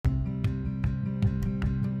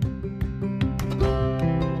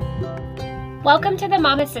Welcome to the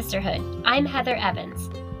Mama Sisterhood. I'm Heather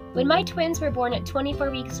Evans. When my twins were born at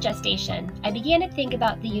 24 weeks gestation, I began to think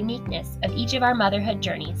about the uniqueness of each of our motherhood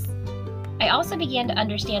journeys. I also began to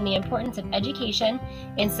understand the importance of education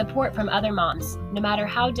and support from other moms, no matter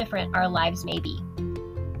how different our lives may be.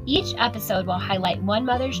 Each episode will highlight one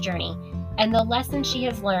mother's journey and the lessons she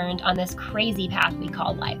has learned on this crazy path we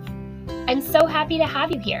call life. I'm so happy to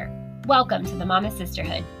have you here. Welcome to the Mama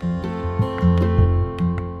Sisterhood.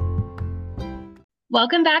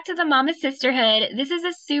 Welcome back to the Mama Sisterhood. This is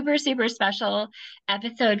a super special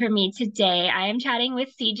episode for me today. I am chatting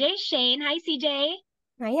with CJ Shane. Hi, CJ.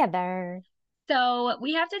 Hi, Heather. So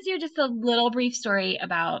we have to do just a little brief story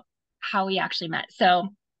about how we actually met. So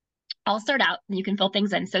I'll start out and you can fill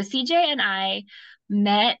things in. So CJ and I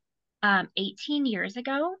met 18 years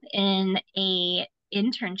ago in a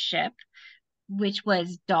internship, which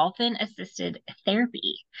was dolphin assisted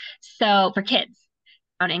therapy. So for kids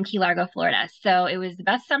in Key Largo, Florida. So it was the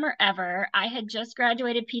best summer ever. I had just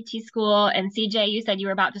graduated PT school, and CJ, you said you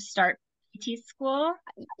were about to start PT school?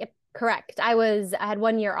 Yep, correct. I had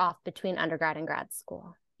 1 year off between undergrad and grad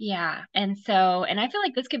school. Yeah. And I feel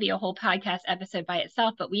like this could be a whole podcast episode by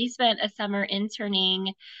itself, but we spent a summer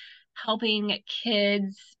interning, helping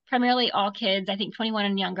kids, primarily all kids, I think 21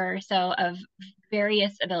 and younger, so of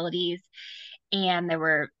various abilities. And there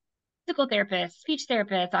were physical therapists, speech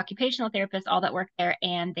therapists, occupational therapists, all that work there,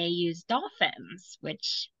 and they use dolphins,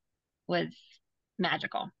 which was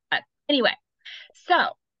magical. But anyway, so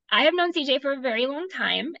I have known CJ for a very long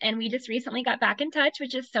time, and we just recently got back in touch,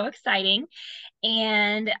 which is so exciting.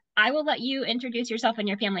 And I will let you introduce yourself and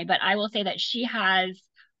your family, but I will say that she has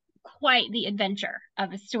quite the adventure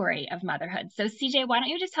of a story of motherhood. So CJ, why don't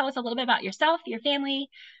you just tell us a little bit about yourself, your family,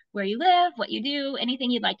 where you live, what you do, anything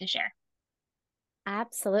you'd like to share?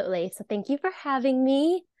 Absolutely. So thank you for having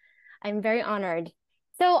me. I'm very honored.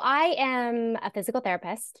 So I am a physical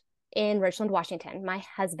therapist in Richland, Washington. My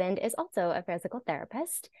husband is also a physical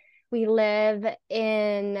therapist. We live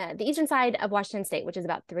in the eastern side of Washington State, which is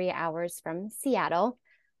about 3 hours from Seattle.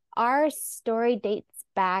 Our story dates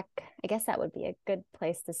back, I guess that would be a good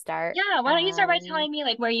place to start. Yeah, why don't you start by telling me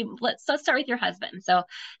like let's start with your husband. So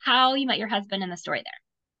how you met your husband and the story there.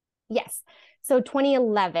 Yes. So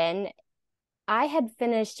 2011, I had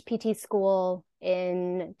finished PT school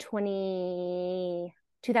in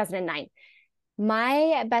 2009.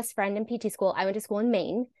 My best friend in PT school, I went to school in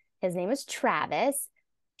Maine. His name was Travis.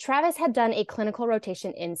 Travis had done a clinical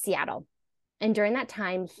rotation in Seattle. And during that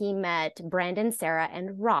time, he met Brandon, Sarah,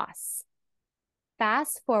 and Ross.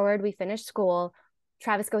 Fast forward, we finished school.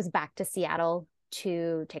 Travis goes back to Seattle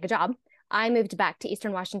to take a job. I moved back to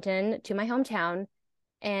Eastern Washington to my hometown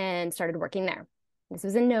and started working there. This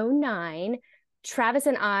was in 2009. Travis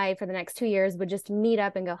and I, for the next 2 years, would just meet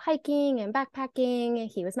up and go hiking and backpacking.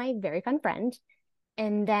 He was my very fun friend.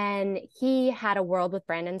 And then he had a world with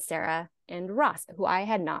Brandon, Sarah, and Ross, who I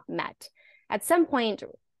had not met. At some point,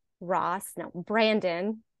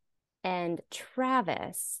 Brandon and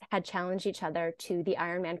Travis had challenged each other to the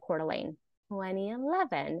Ironman Coeur d'Alene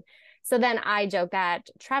 2011. So then I joked that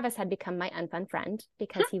Travis had become my unfun friend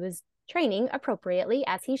because he was training appropriately,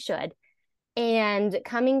 as he should. And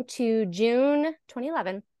coming to June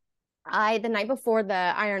 2011, the night before the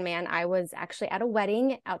Ironman, I was actually at a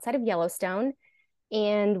wedding outside of Yellowstone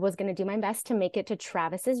and was going to do my best to make it to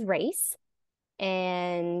Travis's race.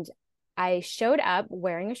 And I showed up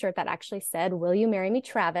wearing a shirt that actually said, "Will you marry me,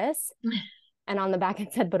 Travis?" And on the back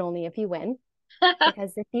it said, "But only if you win."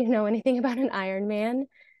 Because if you know anything about an Ironman,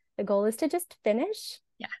 the goal is to just finish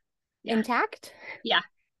intact. Yeah.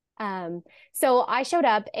 So I showed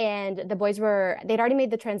up and the boys they'd already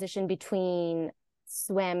made the transition between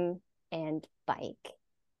swim and bike.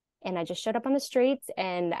 And I just showed up on the streets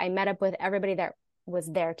and I met up with everybody that was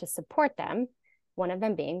there to support them. One of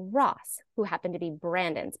them being Ross, who happened to be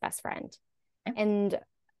Brandon's best friend. Okay. And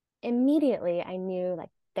immediately I knew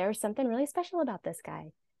like there's something really special about this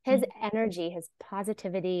guy. His energy, his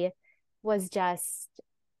positivity was just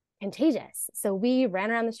contagious. So we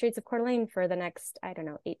ran around the streets of Coeur d'Alene for the next, 8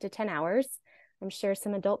 to 10 hours. I'm sure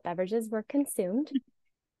some adult beverages were consumed.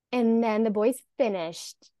 And then the boys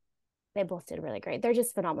finished. They both did really great. They're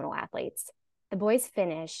just phenomenal athletes. The boys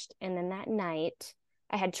finished. And then that night,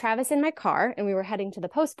 I had Travis in my car and we were heading to the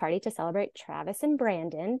post party to celebrate Travis and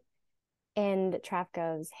Brandon. And Trav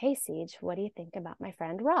goes, "Hey, Siege, what do you think about my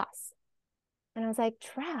friend Ross?" And I was like,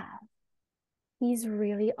 "Trav, he's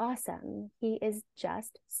really awesome. He is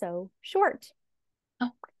just so short."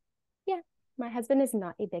 Oh, yeah. My husband is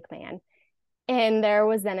not a big man. And there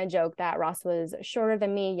was then a joke that Ross was shorter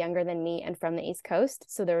than me, younger than me, and from the East Coast.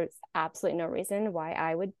 So there was absolutely no reason why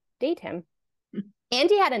I would date him. And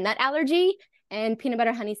he had a nut allergy, and peanut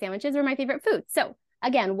butter honey sandwiches were my favorite food. So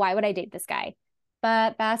again, why would I date this guy?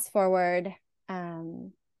 But fast forward,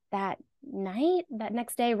 that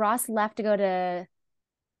next day, Ross left to go to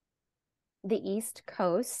the East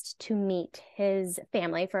Coast to meet his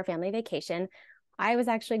family for a family vacation. I was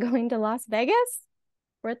actually going to Las Vegas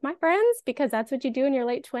with my friends because that's what you do in your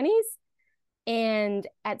late 20s. And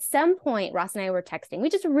at some point, Ross and I were texting. We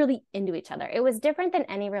just were really into each other. It was different than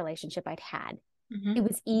any relationship I'd had. Mm-hmm. It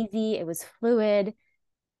was easy. It was fluid.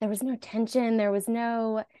 There was no tension. There was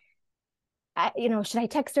no, should I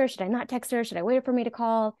text her? Should I not text her? Should I wait for me to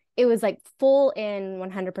call? It was like full in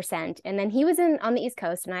 100%. And then he was on the East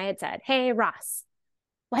Coast, and I had said, hey, Ross,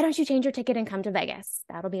 why don't you change your ticket and come to Vegas?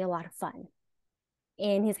 That'll be a lot of fun.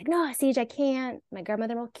 And he's like, no, Siege, I can't. My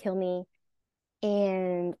grandmother will kill me.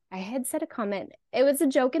 And I had said a comment. It was a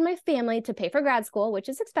joke in my family to pay for grad school, which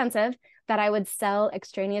is expensive, that I would sell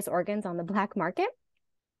extraneous organs on the black market.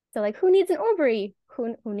 So like, who needs an ovary?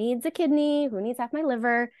 Who needs a kidney? Who needs half my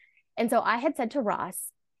liver? And so I had said to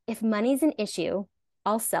Ross, if money's an issue,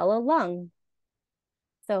 I'll sell a lung.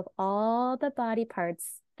 So of all the body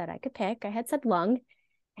parts that I could pick, I had said lung,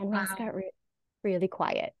 and Wow. Ross got really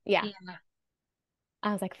quiet. Yeah. Yeah.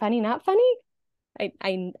 I was like, funny, not funny?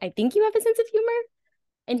 I think you have a sense of humor.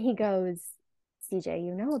 And he goes, CJ,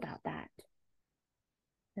 you know about that.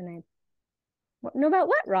 And know about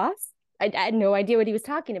what, Ross? I had no idea what he was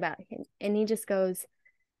talking about. And he just goes,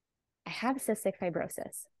 I have cystic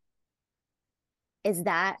fibrosis. Is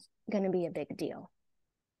that going to be a big deal?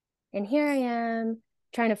 And here I am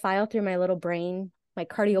trying to file through my little brain, my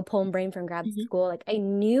cardiopulmonary brain from grad school. Like, I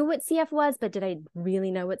knew what CF was, but did I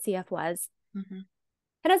really know what CF was? Mm-hmm.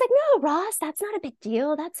 And I was like, no, Ross, that's not a big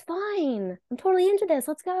deal. That's fine. I'm totally into this.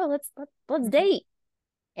 Let's go. Let's date.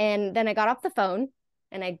 And then I got off the phone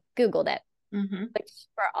and I Googled it, which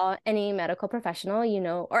for any medical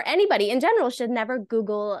professional, or anybody in general should never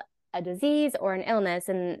Google a disease or an illness.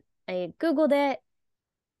 And I Googled it,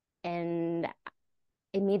 and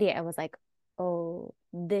immediately I was like, oh,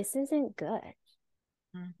 this isn't good.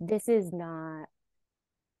 This is not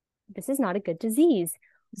a good disease.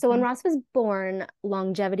 So when Ross was born,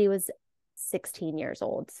 longevity was 16 years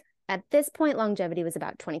old. At this point, longevity was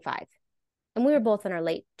about 25. And we were both in our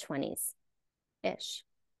late 20s-ish.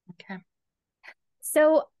 Okay.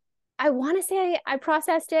 So I want to say I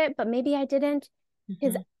processed it, but maybe I didn't.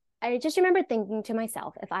 Because I just remember thinking to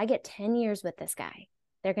myself, if I get 10 years with this guy,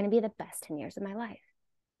 they're going to be the best 10 years of my life.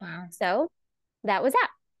 Wow. So that was that.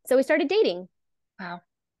 So we started dating. Wow.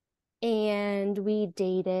 And we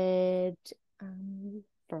dated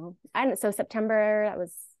so September, that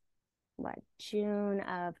was June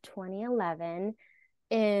of 2011.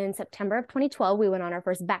 In September of 2012, we went on our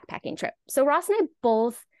first backpacking trip. So Ross and I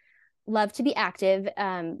both love to be active.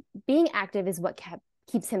 Being active is what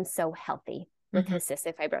keeps him so healthy with his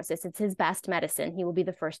cystic fibrosis. It's his best medicine. He will be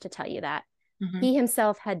the first to tell you that. He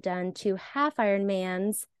himself had done 2 half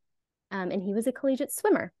Ironmans, and he was a collegiate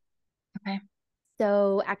swimmer. Okay.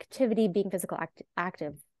 So activity, being physical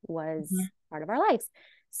active was part of our lives.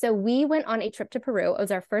 So we went on a trip to Peru. It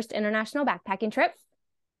was our first international backpacking trip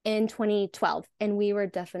in 2012. And we were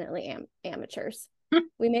definitely amateurs.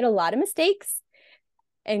 We made a lot of mistakes,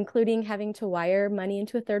 including having to wire money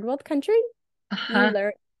into a third world country.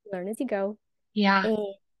 You learn as you go. Yeah.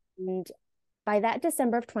 And by that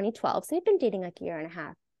December of 2012, so we've been dating like a year and a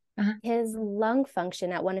half, his lung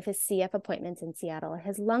function at one of his CF appointments in Seattle,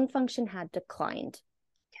 his lung function had declined,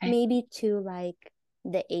 maybe to like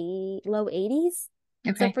the low 80s.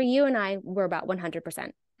 Okay. So for you and I, we're about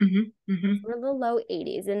 100%. We're the low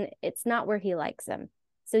 80s, and it's not where he likes them.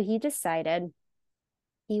 So he decided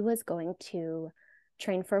he was going to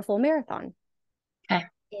train for a full marathon. Okay.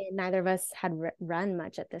 And neither of us had run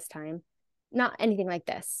much at this time, not anything like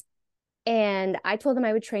this. And I told him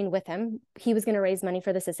I would train with him. He was going to raise money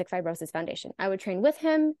for the Cystic Fibrosis Foundation. I would train with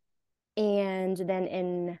him. And then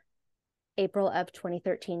in April of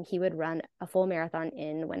 2013, he would run a full marathon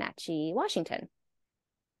in Wenatchee, Washington.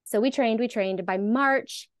 So we trained. By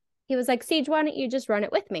March, he was like, Siege, why don't you just run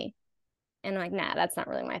it with me? And I'm like, nah, that's not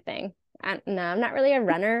really my thing. No, I'm not really a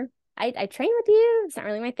runner. I train with you. It's not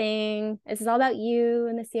really my thing. This is all about you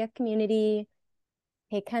and the CF community.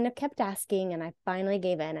 He kind of kept asking, and I finally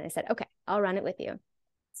gave in, and I said, okay, I'll run it with you.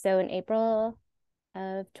 So in April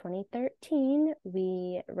of 2013,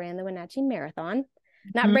 we ran the Wenatchee Marathon.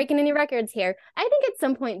 Not breaking any records here. I think at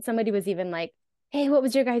some point somebody was even like, hey, what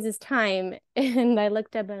was your guys' time? And I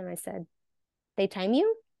looked up and I said, they time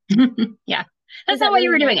you? Yeah. That's not why you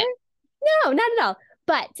were doing it. No, not at all.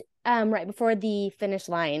 But right before the finish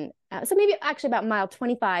line, so maybe actually about mile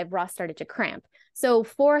 25, Ross started to cramp. So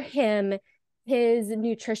for him, his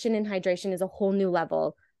nutrition and hydration is a whole new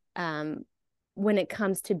level when it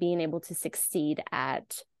comes to being able to succeed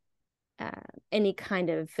at any kind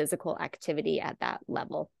of physical activity at that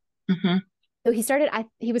level. Mm-hmm. So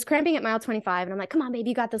he was cramping at mile 25 and I'm like, come on, baby,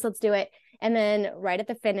 you got this. Let's do it. And then right at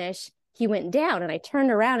the finish, he went down and I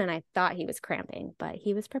turned around and I thought he was cramping, but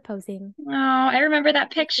he was proposing. Oh, I remember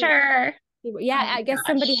that picture. Yeah, Oh I my guess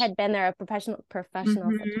somebody gosh. had been there, a professional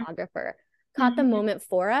Mm-hmm. photographer, caught the Mm-hmm. moment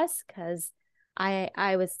for us because I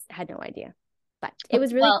had no idea. But it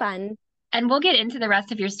was really Well, fun. and we'll get into the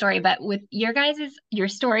rest of your story, but with your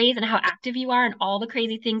stories and how active you are and all the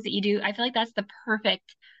crazy things that you do, I feel like that's the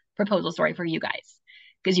perfect proposal story for you guys.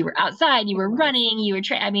 Because you were outside, you It were was. running, you were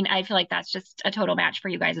I mean, I feel like that's just a total match for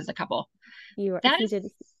you guys as a couple. That is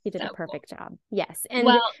He did a so cool. perfect job. Yes. And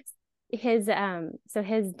Well, his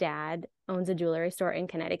dad owns a jewelry store in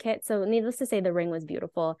Connecticut. So needless to say, the ring was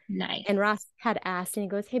beautiful. nice. And Ross had asked and he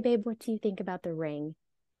goes, "Hey babe, what do you think about the ring?"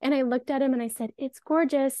 And I looked at him and I said, "It's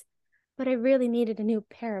gorgeous, but I really needed a new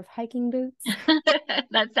pair of hiking boots."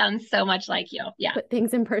 That sounds so much like you. Yeah. Put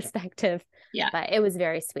things in perspective. Yeah. But it was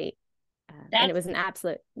very sweet. And it That's was an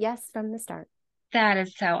absolute yes from the start. that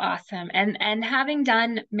is so awesome. And having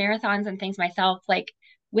done marathons and things myself, like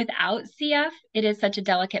without CF, it is such a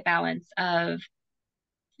delicate balance of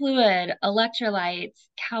fluid, electrolytes,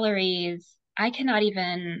 calories. I cannot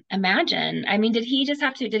even imagine. I mean, did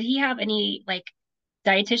he have any like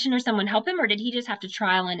dietitian or someone help him, or did he just have to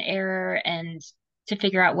trial and error and to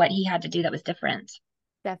figure out what he had to do that was different?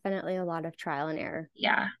 Definitely a lot of trial and error.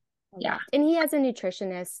 Yeah. A Yeah. lot. And he has a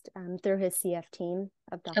nutritionist through his CF team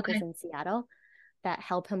of doctors Okay. in Seattle that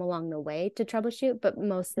help him along the way to troubleshoot. But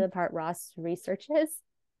most of the part, Ross researches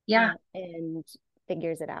Yeah. and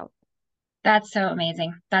figures it out. That's so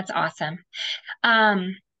amazing. That's awesome.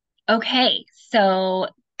 Um, okay, so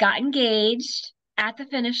got engaged at the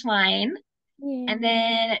finish line, and Yeah.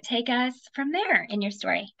 then take us from there in your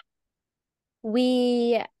story.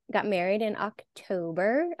 We got married in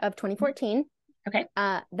October of 2014. Okay.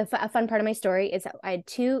 A fun part of my story is that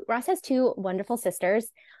Ross has two wonderful sisters,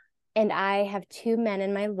 and I have two men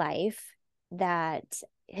in my life that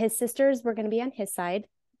his sisters were going to be on his side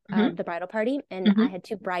Hmm. of the bridal party, and I Hmm. had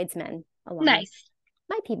two bridesmen along with Nice.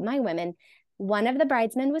 my women. One of the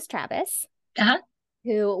bridesmen was Travis, Uh-huh.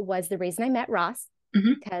 who was the reason I met Ross,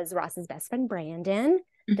 Hmm. because Ross's best friend Brandon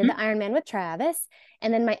did the Hmm. Ironman with Travis.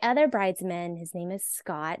 And then my other bridesman, his name is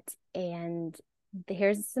Scott. And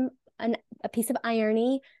here's a piece of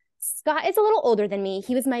irony. Scott is a little older than me.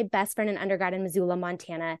 He was my best friend in undergrad in Missoula,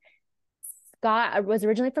 Montana. Scott was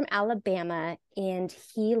originally from Alabama, and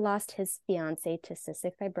he lost his fiance to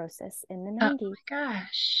cystic fibrosis in the Oh 90s. my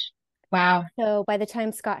gosh. Wow. So by the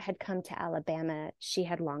time Scott had come to Alabama, she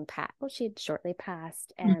had she had shortly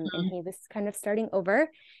passed, and Hmm. he was kind of starting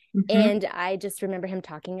over. Hmm. And I just remember him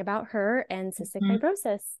talking about her and cystic Hmm.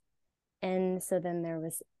 fibrosis. And so then there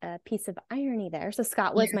was a piece of irony there. So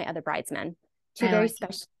Scott was Yeah, my other bridesman. Two I like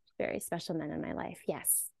it. very special men in my life.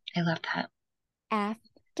 Yes. I love that.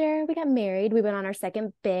 After we got married, we went on our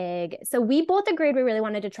second big. So we both agreed we really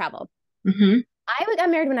wanted to travel. Hmm. I got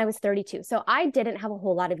married when I was 32. So I didn't have a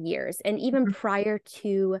whole lot of years. And even prior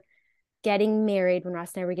to getting married, when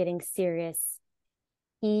Ross and I were getting serious,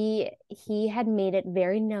 he had made it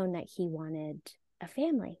very known that he wanted a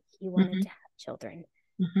family. He wanted Hmm. to have children.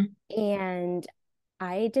 Hmm. And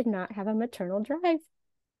I did not have a maternal drive.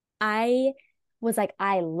 I was like,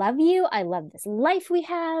 I love you. I love this life we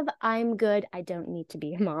have. I'm good. I don't need to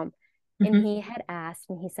be a mom. And Hmm. he had asked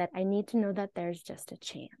and he said, I need to know that there's just a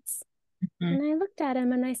chance. Hmm. And I looked at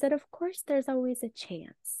him and I said, of course, there's always a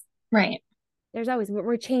chance. Right. There's always,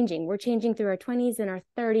 we're changing. We're changing through our 20s and our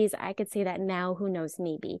 30s. I could say that now, who knows,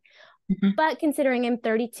 maybe. Hmm. But considering I'm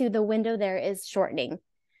 32, the window there is shortening.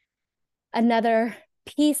 Another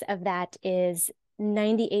piece of that is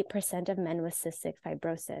 98% of men with cystic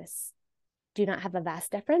fibrosis do not have a vas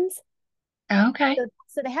deferens. Okay.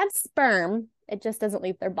 So they have sperm, it just doesn't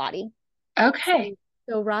leave their body. Okay.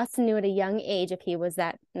 So Ross knew at a young age, if he was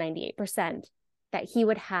at 98%, that he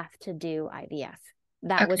would have to do IVF.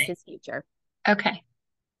 That was Okay. his future. Okay.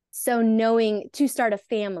 So knowing to start a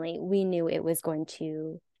family, we knew it was going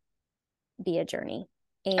to be a journey.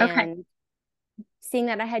 Okay. And seeing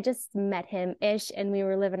that I had just met him ish and we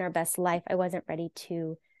were living our best life, I wasn't ready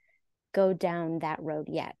to go down that road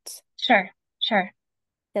yet. Sure. Sure.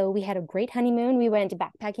 So we had a great honeymoon. We went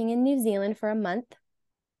backpacking in New Zealand for a month.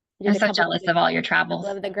 We I'm did so jealous of all your couple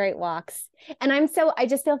travels. of the great walks. And I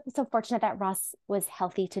just feel so fortunate that Ross was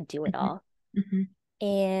healthy to do it Hmm. all. Hmm.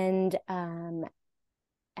 And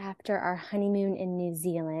after our honeymoon in New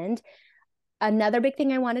Zealand, another big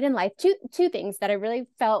thing I wanted in life, two things that I really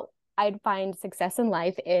felt I'd find success in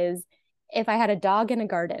life is if I had a dog and a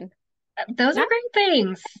garden. Those are Not great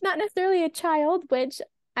things. not necessarily a child, which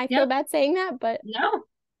I feel Yep. bad saying that, but No.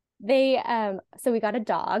 they so we got a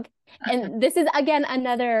dog. And this is again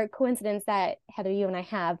another coincidence that Heather, you and I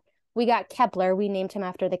have. We got Kepler. We named him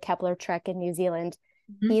after the Kepler Trek in New Zealand.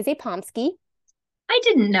 Mhm. He's a Pomsky. I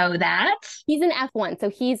didn't know that. He's an F1, so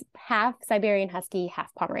he's half Siberian Husky,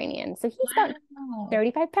 half Pomeranian. So he's about Wow.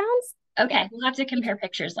 35 pounds. Okay, Yeah. we'll have to compare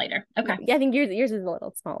pictures later. Okay. Yeah, I think yours is a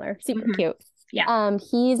little smaller. Super Hmm. cute. Yeah.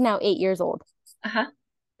 He's now 8 years old. Uh-huh.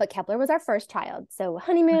 But Kepler was our first child. So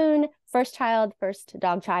honeymoon, first child, first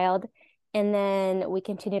dog child. And then we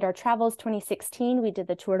continued our travels. 2016, we did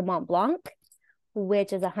the Tour de Mont Blanc,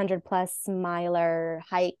 which is a 100+ miler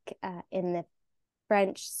hike in the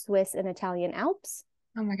French, Swiss, and Italian Alps.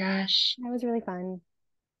 Oh my gosh. That was really fun.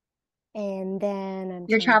 And then I'm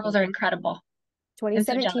Your trying to travels think. are incredible. I'm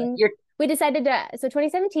so jealous. 2017, You're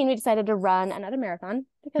 2017, we decided to run another marathon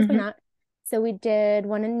because why hmm not? So we did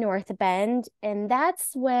one in North Bend. And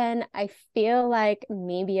that's when I feel like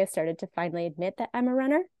maybe I started to finally admit that I'm a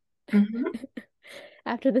runner hmm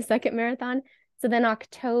after the second marathon. So then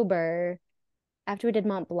October, after we did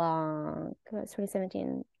Mont Blanc, it was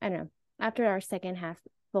 2017, I don't know, after our our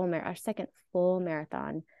second full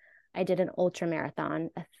marathon, I did an ultra marathon,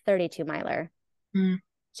 a 32 miler,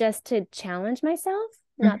 just to challenge myself.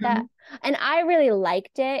 Not that, hmm and I really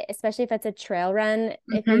liked it, especially if it's a trail run.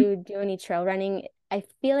 If hmm you do any trail running, I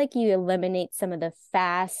feel like you eliminate some of the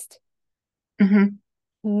fast hmm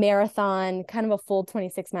marathon, kind of a full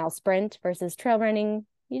 26-mile sprint versus trail running.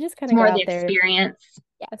 You just kind It's of go more the out there. experience.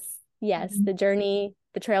 Yes, yes, Mhm. the journey,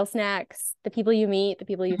 the trail snacks, the people you meet, the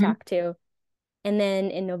people you Mhm. talk to. And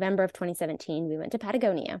then in November of 2017, we went to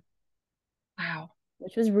Patagonia, Wow.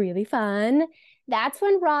 which was really fun. That's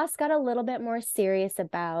when Ross got a little bit more serious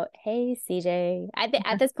about, hey, CJ.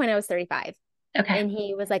 At this point, I was 35. Okay. And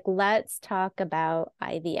he was like, let's talk about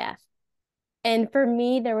IVF. And for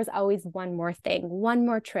me, there was always one more thing, one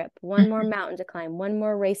more trip, one more Mhm. mountain to climb, one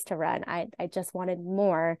more race to run. I just wanted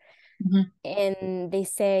more. Mhm. And they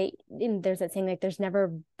say, and there's that saying, like, there's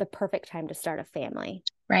never the perfect time to start a family.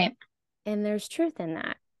 Right. And there's truth in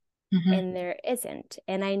that. Hmm. And there isn't.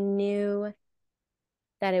 And I knew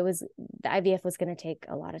that the IVF was going to take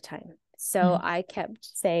a lot of time. So Hmm. I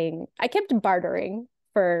kept bartering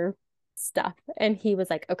for stuff. And he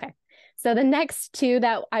was like, okay. So the next two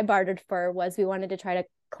that I bartered for was we wanted to try to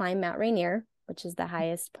climb Mount Rainier, which is the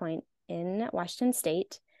highest point in Washington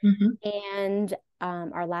State. Hmm. And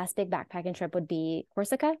our last big backpacking trip would be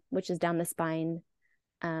Corsica, which is down the spine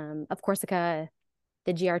of Corsica,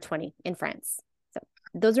 the GR20 in France. So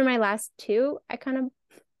those are my last two I kind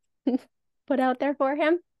of put out there for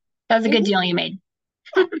him. That was a And good deal you made.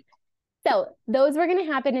 yeah. So those were going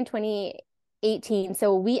to happen in 2018.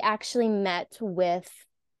 So we actually met with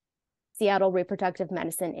Seattle Reproductive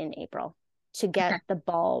Medicine in April to Okay. get the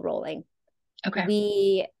ball rolling.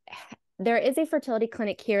 Okay. There is a fertility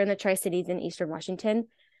clinic here in the Tri-Cities in Eastern Washington,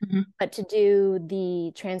 Hmm. but to do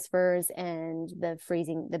the transfers and the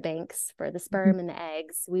freezing the banks for the Hmm. sperm and the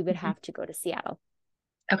eggs, we would Hmm. have to go to Seattle.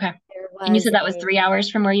 Okay. There And you was said that was 3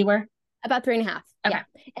 hours from where you were? about 3.5. Okay. Yeah.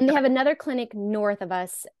 And they Okay. have another clinic north of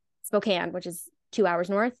us, Spokane, which is 2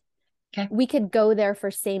 hours north. Okay. We could go there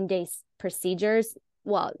for same day procedures.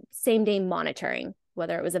 Well, same day monitoring,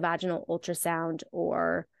 whether it was a vaginal ultrasound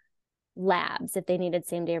or labs if they needed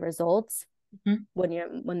same day results Hmm.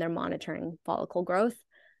 when they're monitoring follicle growth.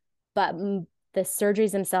 But the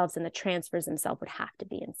surgeries themselves and the transfers themselves would have to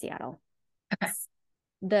be in Seattle. Okay.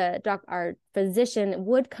 Our physician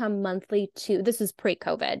would come monthly this was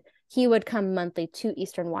pre-COVID. He would come monthly to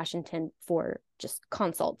Eastern Washington for just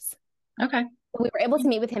consults. Okay. We were able to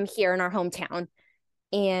meet with him here in our hometown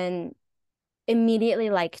and immediately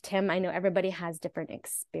liked him. I know everybody has different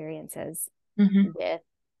experiences Hmm. with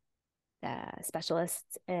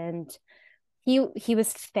specialists, and he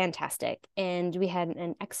was fantastic. And we had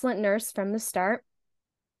an excellent nurse from the start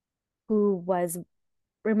who was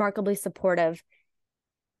remarkably supportive.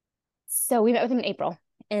 So we met with him in April.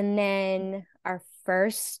 And then our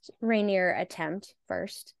first Rainier attempt,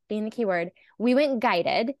 first being the keyword, we went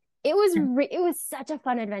guided. It was such a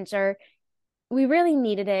fun adventure. We really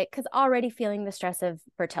needed it because already feeling the stress of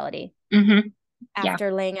fertility Hmm. Yeah.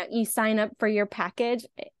 after laying out, you sign up for your package.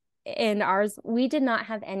 In ours, we did not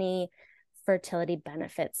have any fertility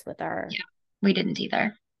benefits with our. Yeah. We didn't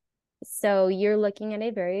either. So you're looking at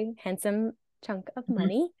a very handsome chunk of Hmm.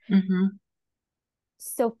 money. Hmm.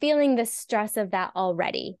 So feeling the stress of that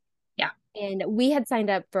already. Yeah. And we had signed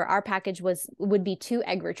up for our package would be 2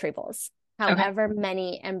 egg retrievals. Okay. However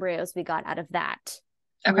many embryos we got out of that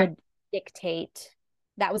Okay. would dictate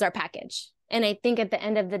that was our package. And I think at the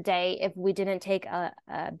end of the day, if we didn't take a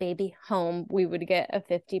baby home, we would get a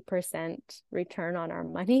 50% return on our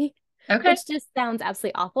money, Okay. which just sounds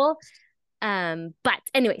absolutely awful. But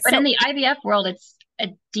anyway, But so in the IVF world, it's a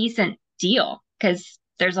decent deal because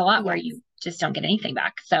there's a lot where yes, you just don't get anything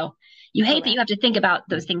back. So you hate that you correct. have to think about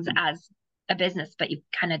those things as a business, but you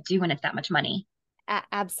kind of do when it's that much money.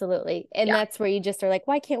 Absolutely. And Yeah. that's where you just are like,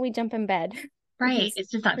 why can't we jump in bed? Right. Just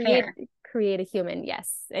It's just not create fair. create a human.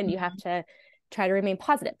 Yes. And you have Mhm. to try to remain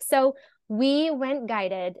positive. So we went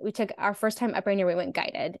guided. We took our first time up Rainier, we went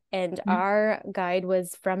guided. And Mhm. our guide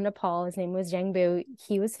was from Nepal. His name was Jangbu.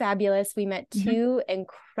 He was fabulous. We met Mhm. two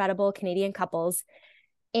incredible Canadian couples.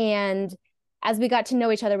 And as we got to know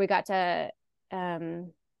each other, we got to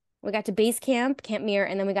base camp, Camp Muir,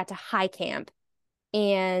 and then we got to high camp.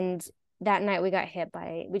 And that night we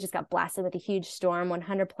just got blasted with a huge storm,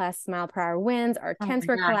 100 plus mile per hour winds. Our Oh tents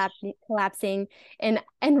my were gosh. collapsing. And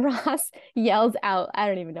Ross yells out, I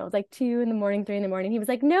don't even know, it was like 2 in the morning, 3 in the morning. He was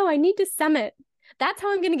like, no, I need to summit. That's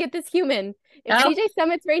how I'm going to get this human. If Oh, CJ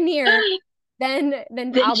summits Rainier, then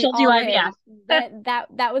then I'll be she'll do all IVF. in.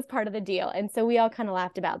 That was part of the deal. And so we all kind of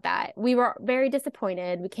laughed about that. We were very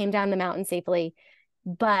disappointed. We came down the mountain safely,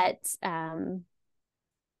 but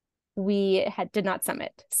did not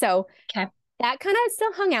summit. So Okay. that kind of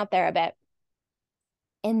still hung out there a bit.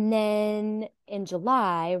 And then in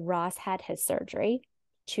July, Ross had his surgery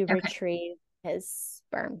to Okay. retrieve his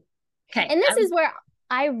sperm. Okay. And this is where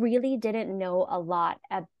I really didn't know a lot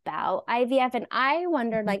about IVF. And I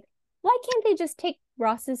wondered, like, why can't they just take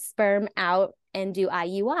Ross's sperm out and do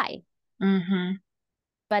IUI? Mm-hmm.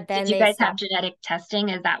 But Did then you they guys have stopped. genetic testing?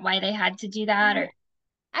 Is that why they had to do that? Or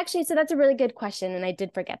Actually, so that's a really good question. And I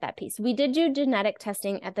did forget that piece. We did do genetic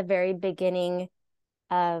testing at the very beginning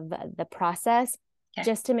of the process, okay.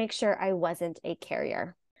 just to make sure I wasn't a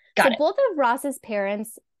carrier. So Got it. both of Ross's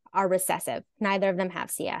parents are recessive. Neither of them have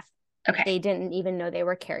CF. Okay. They didn't even know they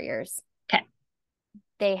were carriers. Okay.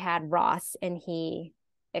 They had Ross and he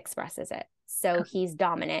expresses it. So Okay. he's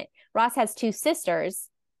dominant. Ross has two sisters.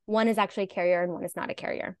 One is actually a carrier and one is not a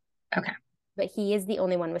carrier. Okay. But he is the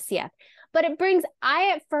only one with CF. But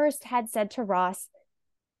I at first had said to Ross,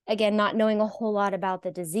 again, not knowing a whole lot about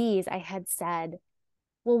the disease, I had said,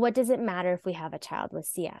 well, what does it matter if we have a child with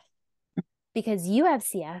CF? Because you have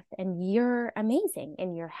CF and you're amazing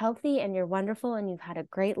and you're healthy and you're wonderful and you've had a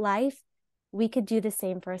great life. We could do the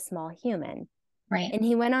same for a small human. Right. And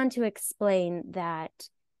he went on to explain that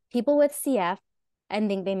people with CF, I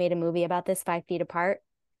think they made a movie about this, 5 feet apart.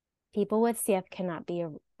 People with CF cannot be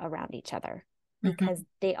around each other because Mm-hmm.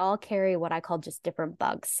 they all carry what I call just different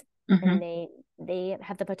bugs. Mm-hmm. And they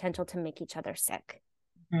have the potential to make each other sick.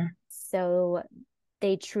 Mm-hmm. So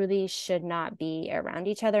they truly should not be around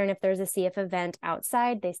each other. And if there's a CF event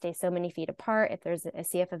outside, they stay so many feet apart. If there's a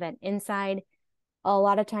CF event inside, a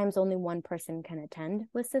lot of times only one person can attend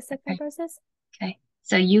with cystic Okay. fibrosis. Okay.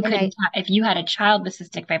 So you And couldn't, if you had a child with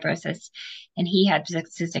cystic fibrosis and he had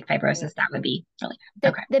cystic fibrosis, that would be really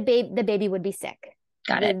bad. Okay. the baby would be sick.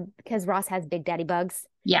 Got it. Because Ross has big daddy bugs.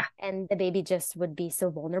 Yeah. And the baby just would be so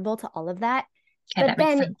vulnerable to all of that. Okay. But That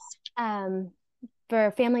makes then sense.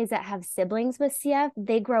 for families that have siblings with CF,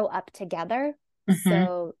 they grow up together. Mm-hmm.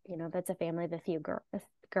 So, that's a family of a few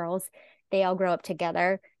girls. They all grow up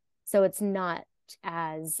together. So it's not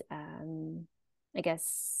as, I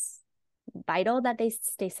guess, vital that they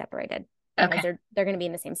stay separated because Okay. they're going to be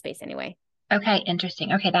in the same space anyway. Okay.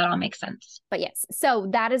 Interesting. Okay. That all makes sense. But yes, so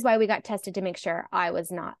that is why we got tested to make sure I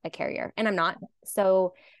was not a carrier, and I'm not.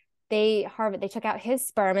 So they took out his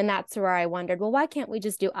sperm, and that's where I wondered, well, why can't we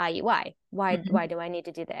just do IUI? Why Mm-hmm. do I need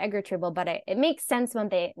to do the egg retrieval? But it makes sense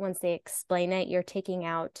once they explain it. You're taking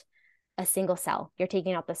out a single cell. You're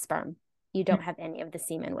taking out the sperm. You don't have any of the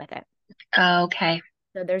semen with it. Okay.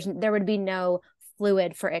 So there would be no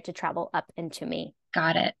fluid for it to travel up into me.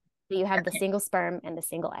 Got it. So you have the Okay. single sperm and the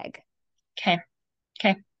single egg. Okay.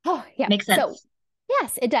 Okay. Oh, yeah. Makes So sense.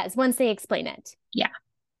 yes, it does once they explain it. Yeah.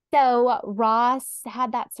 So Ross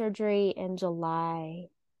had that surgery in July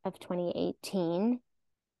of 2018.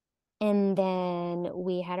 And then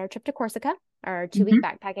we had our trip to Corsica, our 2 week Mm-hmm.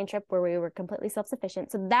 backpacking trip where we were completely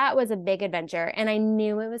self-sufficient. So that was a big adventure. And I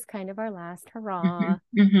knew it was kind of our last Mm-hmm. hurrah.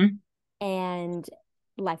 Mm-hmm. And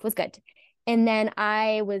life was good. And then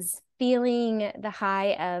I was feeling the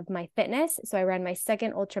high of my fitness. So I ran my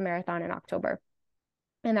second ultra marathon in October.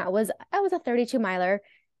 And that was a 32 miler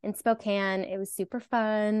in Spokane. It was super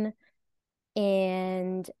fun.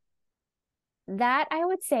 And that, I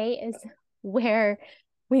would say, is where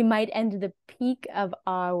we might end the peak of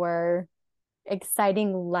our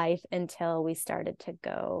exciting life until we started to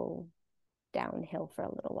go downhill for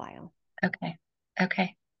a little while. Okay.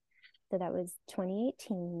 Okay. So that was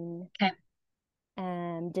 2018. Okay.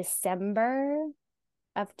 December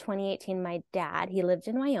of 2018, my dad, he lived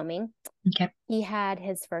in Wyoming. Okay. He had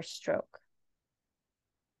his first stroke.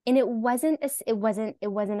 And it wasn't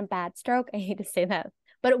a bad stroke. I hate to say that,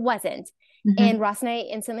 but it wasn't. Mm-hmm. And Ross and I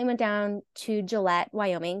instantly went down to Gillette,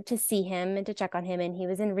 Wyoming to see him and to check on him. And he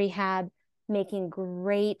was in rehab, making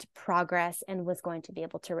great progress and was going to be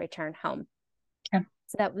able to return home. Okay.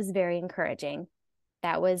 So that was very encouraging.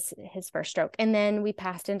 That was his first stroke. And then we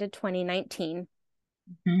passed into 2019.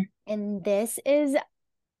 Mm-hmm. And this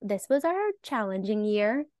was our challenging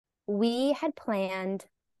year. We had planned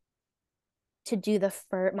to do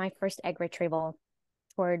my first egg retrieval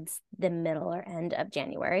towards the middle or end of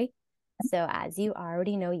January. So as you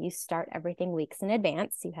already know, you start everything weeks in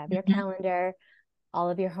advance. You have your Mm-hmm. calendar, all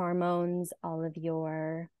of your hormones, all of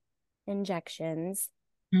your injections.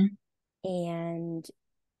 Mm-hmm. And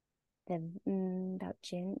about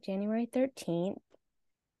January 13th,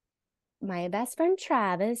 my best friend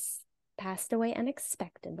Travis passed away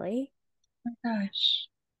unexpectedly. Oh my gosh.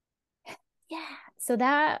 Yeah. So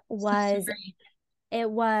that So was, sorry. it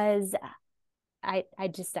was, I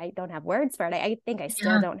don't have words for it. I think I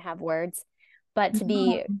still Yeah. don't have words, but to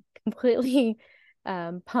be No. completely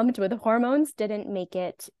pumped with hormones didn't make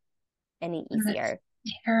it any No, that's easier.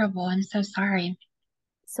 terrible. I'm so sorry.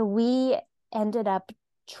 So we ended up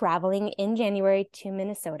traveling in January to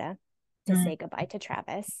Minnesota to say goodbye to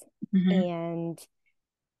Travis. Mm-hmm. And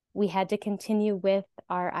we had to continue with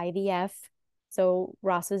our IVF. So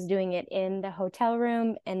Ross was doing it in the hotel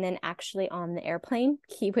room and then actually on the airplane.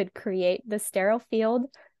 He would create the sterile field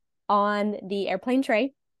on the airplane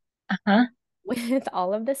tray Uh-huh. with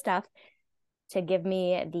all of the stuff to give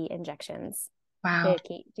me the injections Wow.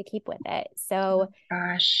 to keep with it. Oh So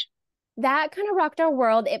gosh. that kind of rocked our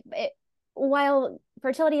world. It while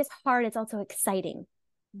fertility is hard, it's also exciting.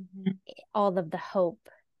 Mm-hmm. All of the hope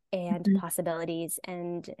and Mm-hmm. possibilities,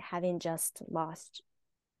 and having just lost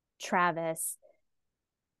Travis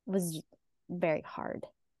was very hard.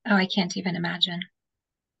 Oh, I can't even imagine.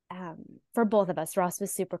 For both of us. Ross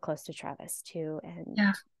was super close to Travis too. And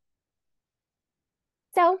Yeah.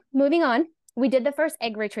 so moving on, we did the first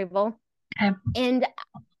egg retrieval. Okay. And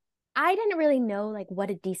I didn't really know like what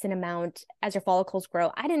a decent amount as your follicles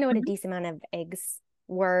grow. I didn't know what a Mm-hmm. decent amount of eggs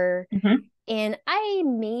were. Mm-hmm. And I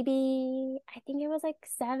think it was like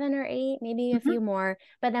 7 or 8, maybe a Mm-hmm. few more.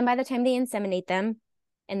 But then by the time they inseminate them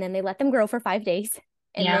and then they let them grow for 5 days.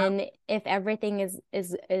 And Yeah. then if everything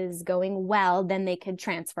is going well, then they could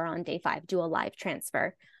transfer on day 5, do a live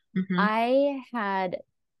transfer. Mm-hmm. I had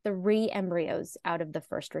 3 embryos out of the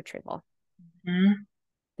first retrieval, Mm-hmm.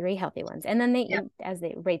 3 healthy ones. And then Yep. as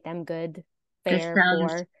they rate them good, This fair,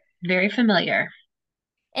 sounds poor. very familiar.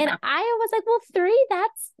 And Yeah. I was like, well, 3,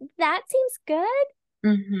 that seems good.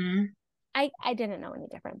 Mm-hmm. I didn't know any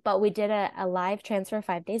different, but we did a live transfer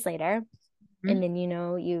 5 days later. Mm-hmm. And then,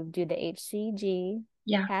 you do the HCG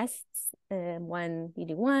Yeah. tests. You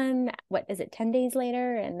do one, what is it, 10 days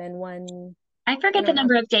later? And then one, I I forget the don't know.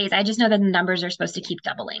 number of days. I just know that the numbers are supposed to keep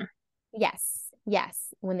doubling. Yes,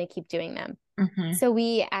 when they keep doing them. Mm-hmm. So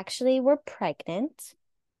we actually were pregnant.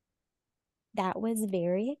 That was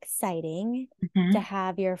very exciting to Mm-hmm.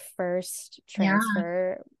 have your first Yeah.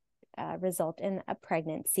 transfer result in a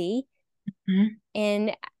pregnancy. Mm-hmm.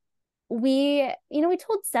 And we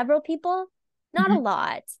told several people, not a Mm-hmm.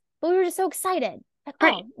 lot, but we were just so excited. Like,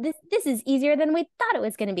 Right. oh, this is easier than we thought it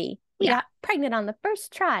was going to be. We Yeah. got pregnant on the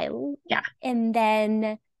first try. Yeah. And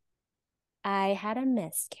then I had a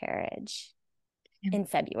miscarriage Yeah. in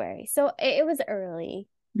February. So it was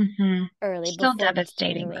Mm-hmm. early Still before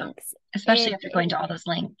devastating though, continuings. especially It after going it to all those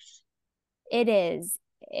lengths. it is.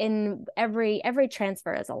 In every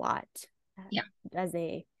transfer is a lot Yeah. as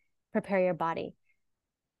they prepare your body.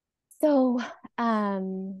 So,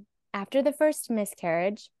 after the first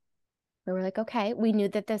miscarriage, we were like, okay, we knew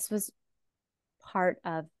that this was part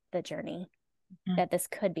of the journey, Mm-hmm. that this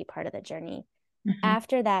could be part of the journey. Mm-hmm.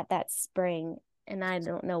 After that spring, and I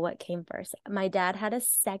don't know what came first, my dad had a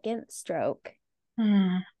second stroke.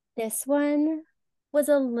 Mm-hmm. This one was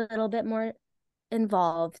a little bit more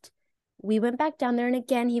involved. We went back down there, and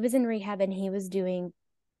again, he was in rehab and he was doing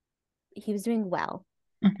well.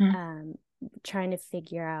 Mm-hmm. Um, Trying to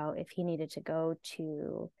figure out if he needed to go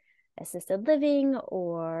to assisted living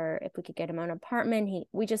or if we could get him an apartment.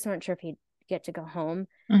 We just weren't sure if he'd get to go home.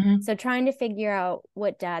 Mm-hmm. So trying to figure out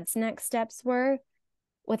what dad's next steps were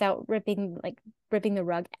without ripping the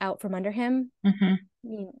rug out from under him. Mm-hmm. I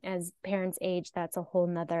mean, as parents age, that's a whole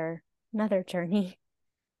nother journey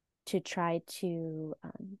to try to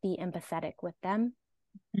be empathetic with them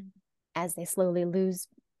as they slowly lose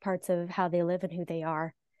parts of how they live and who they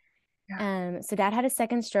are. Yeah. So dad had a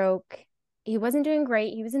second stroke. He wasn't doing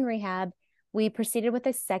great. He was in rehab. We proceeded with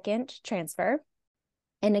a second transfer.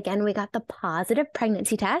 And again, we got the positive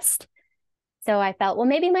pregnancy test. So I felt, well,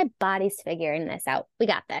 maybe my body's figuring this out. We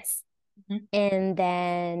got this. Mm-hmm. And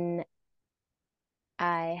then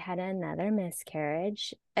I had another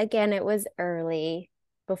miscarriage. Again, it was early,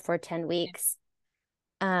 before 10 weeks.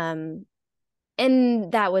 And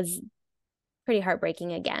that was pretty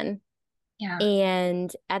heartbreaking again. Yeah.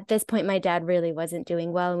 And at this point, my dad really wasn't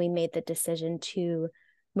doing well. And we made the decision to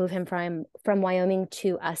move him from Wyoming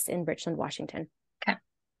to us in Richland, Washington. Okay.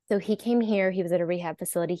 So he came here. He was at a rehab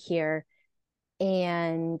facility here.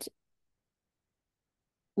 And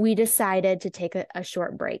we decided to take a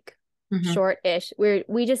short break, short-ish.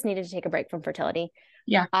 We just needed to take a break from fertility.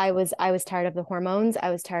 Yeah. I was tired of the hormones. I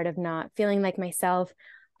was tired of not feeling like myself.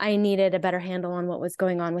 I needed a better handle on what was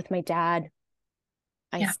going on with my dad.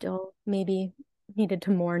 I still maybe needed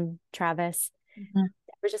to mourn Travis. Mm-hmm.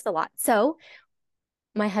 It was just a lot. So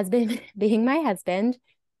my husband, being my husband,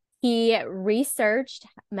 he researched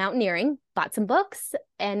mountaineering, bought some books,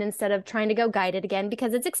 and instead of trying to go guided again,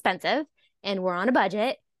 because it's expensive and we're on a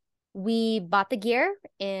budget, we bought the gear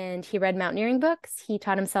and he read mountaineering books. He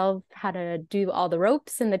taught himself how to do all the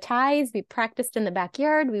ropes and the ties. We practiced in the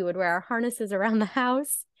backyard. We would wear our harnesses around the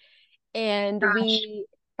house. And Gosh.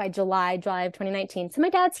 by July of 2019. So my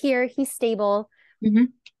dad's here, he's stable. Mm-hmm.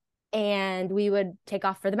 And we would take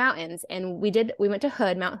off for the mountains. And we went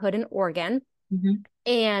to Mount Hood in Oregon. Mm-hmm.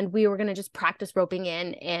 And we were going to just practice roping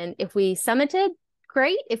in. And if we summited,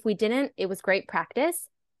 great. If we didn't, it was great practice.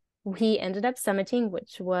 We ended up summiting,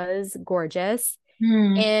 which was gorgeous.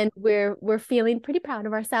 Mm. And we're feeling pretty proud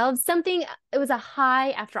of ourselves. It was a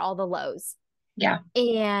high after all the lows. Yeah.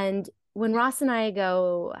 And when Ross and I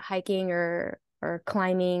go hiking or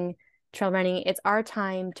climbing, trail running, it's our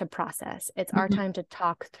time to process. It's our time to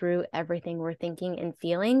talk through everything we're thinking and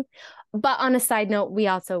feeling. But on a side note, we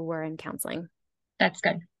also were in counseling. That's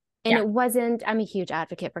good. And it wasn't, I'm a huge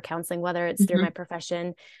advocate for counseling, whether it's through my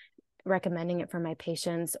profession, recommending it for my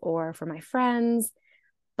patients or for my friends.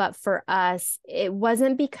 But for us, it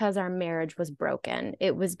wasn't because our marriage was broken.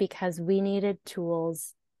 It was because we needed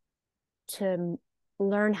tools to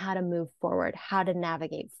learn how to move forward, how to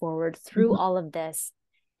navigate forward through all of this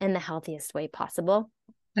in the healthiest way possible.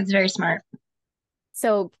 That's very smart.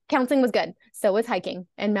 So counseling was good. So was hiking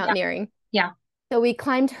and mountaineering. Yeah. So we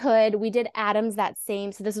climbed Hood. We did Adams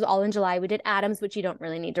so this was all in July. We did Adams, which you don't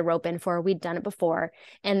really need to rope in for. We'd done it before.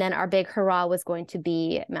 And then our big hurrah was going to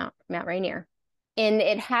be Mount Rainier. And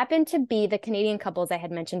it happened to be the Canadian couples I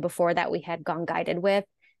had mentioned before that we had gone guided with.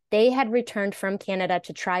 They had returned from Canada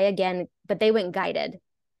to try again, but they went guided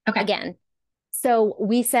again. So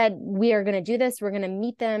we said, we are going to do this. We're going to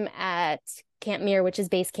meet them at Camp Muir, which is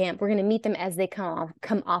base camp. We're going to meet them as they come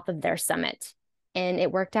off of their summit. And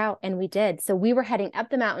it worked out, and we did. So we were heading up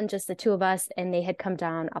the mountain, just the two of us, and they had come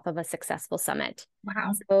down off of a successful summit.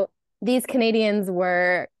 Wow. So these Canadians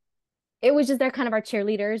it was just, they're kind of our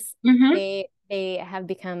cheerleaders. They have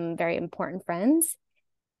become very important friends.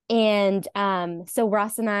 And so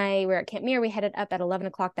Ross and I were at Camp Muir. We headed up at 11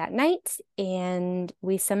 o'clock that night, and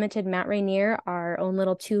we summited Mount Rainier, our own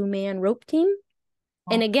little 2-man rope team.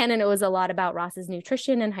 And again, it was a lot about Ross's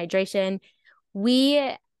nutrition and hydration.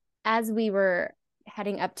 As we were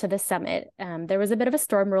heading up to the summit, there was a bit of a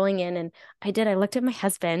storm rolling in, and I looked at my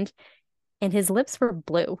husband, and his lips were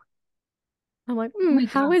blue. I'm like,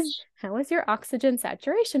 how is your oxygen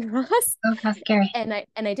saturation, Ross? Oh, how scary. And I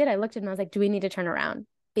looked at him, and I was like, do we need to turn around?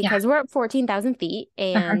 Because we're up 14,000 feet,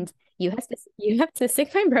 and you have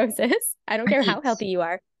cystic fibrosis. I don't care how healthy you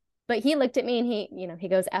are. But he looked at me, and he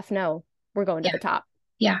goes, F no, we're going to the top.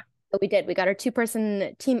 Yeah. But we did. We got our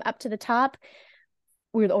 2-person team up to the top.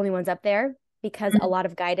 We were the only ones up there because a lot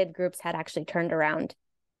of guided groups had actually turned around.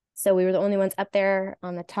 So we were the only ones up there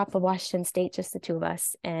on the top of Washington State, just the two of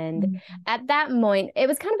us. And at that point, it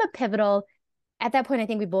was kind of a pivotal. At that point, I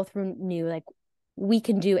think we both knew, like, we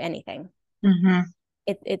can do anything.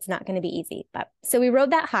 It's not going to be easy. But so we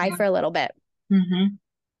rode that high for a little bit.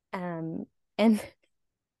 And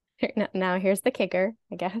now here's the kicker,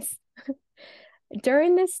 I guess.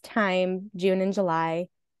 During this time, June and July,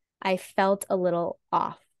 I felt a little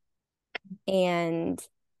off. And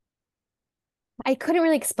I couldn't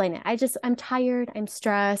really explain it. I'm tired. I'm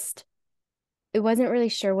stressed. It wasn't really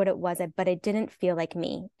sure what it was, but it didn't feel like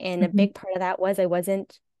me. And a big part of that was I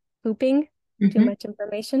wasn't pooping. Too much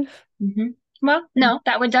information. Well, no,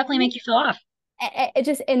 that would definitely make you feel off.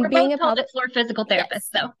 We're being a pelvic floor physical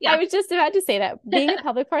therapist, so I was just about to say that. Being a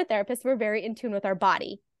pelvic floor therapist, we're very in tune with our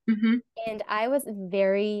body. And I was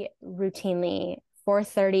very routinely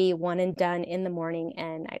 4:30, one and done in the morning,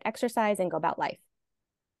 and I'd exercise and go about life.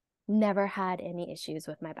 Never had any issues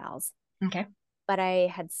with my bowels. Okay. But I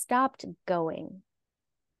had stopped going,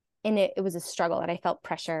 and it was a struggle, and I felt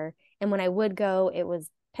pressure. And when I would go, it was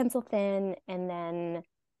pencil thin, and then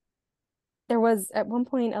there was at one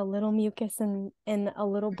point a little mucus and a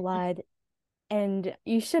little blood. And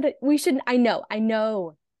I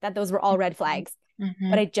know that those were all red flags,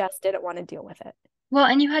 Mm-hmm. but I just didn't want to deal with it. Well,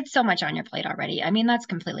 and you had so much on your plate already. I mean, that's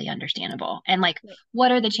completely understandable. And like, Right.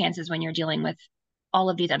 what are the chances when you're dealing with all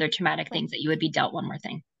of these other traumatic Right. things that you would be dealt one more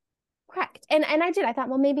thing? Correct. And I thought,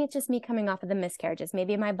 well, maybe it's just me coming off of the miscarriages.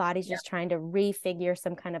 Maybe my body's Yeah. just trying to refigure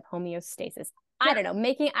some kind of homeostasis. I Yeah. don't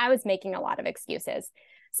know. I was making a lot of excuses.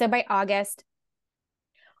 So by August,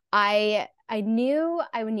 I knew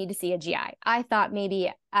I would need to see a GI. I thought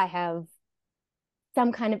maybe I have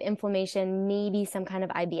some kind of inflammation, maybe some kind of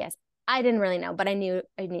IBS. I didn't really know, but I knew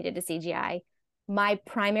I needed to see GI. My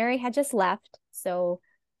primary had just left. So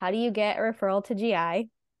how do you get a referral to GI?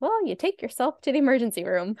 Well, you take yourself to the emergency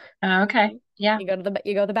room. Okay. Yeah. You go to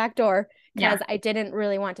the back door, Yeah. because I didn't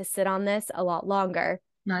really want to sit on this a lot longer.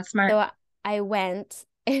 Not smart. So I went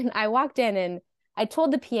and I walked in, and I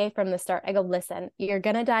told the PA from the start, I go, listen, you're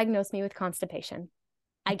going to diagnose me with constipation.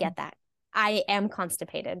 I get that. I am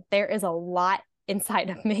constipated. There is a lot inside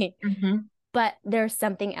of me, Mm-hmm. but there's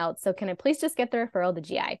something else. So can I please just get the referral to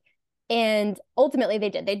GI? And ultimately they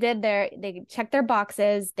did. They checked their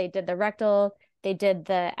boxes. They did the rectal. They did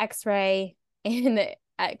the x-ray. And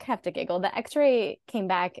I have to giggle. The x-ray came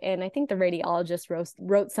back, and I think the radiologist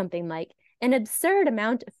wrote something like an absurd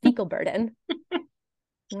amount of fecal burden.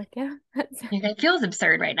 I'm like, yeah, It feels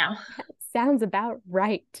absurd right now. that sounds about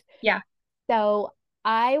right. Yeah. So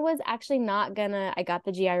I was actually not gonna, I got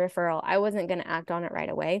the GI referral. I wasn't gonna act on it right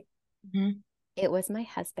away. Mm-hmm. It was my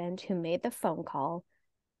husband who made the phone call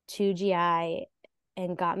to GI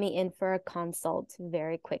and got me in for a consult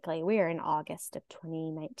very quickly. We are in August of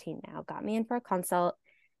 2019 now. Got me in for a consult.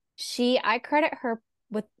 I credit her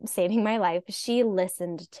with saving my life. She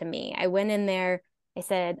listened to me. I went in there. I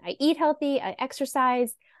said, I eat healthy, I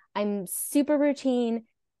exercise, I'm super routine.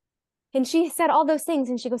 And she said all those things,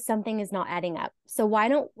 and she goes, something is not adding up.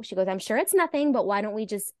 So she goes, I'm sure it's nothing, but why don't we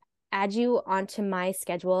just add you onto my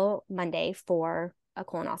schedule Monday for a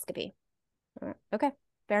colonoscopy? Okay,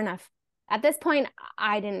 fair enough. At this point,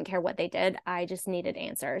 I didn't care what they did. I just needed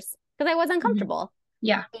answers because I was Mm-hmm. uncomfortable.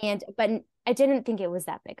 Yeah. But I didn't think it was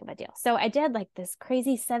that big of a deal. So I did like this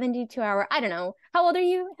crazy 72-hour, I don't know. How old are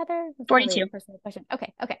you, Heather? That's probably 42. a personal question.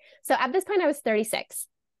 Okay. So at this point I was 36,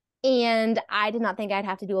 and I did not think I'd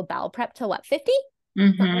have to do a bowel prep till what, 50?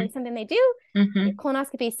 It's not Mm-hmm. really something they do. Mm-hmm.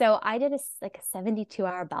 Colonoscopy. So I did like a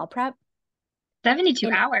 72-hour bowel prep. 72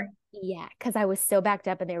 And hour. yeah, because I was so backed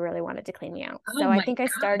up and they really wanted to clean me out. Oh So I my think I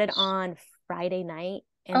started gosh. on Friday night,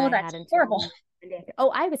 and Oh, I that's had horrible. until Monday. Oh,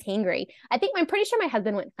 I was hangry. I'm pretty sure my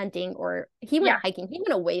husband went hunting, or he went Yeah. hiking. He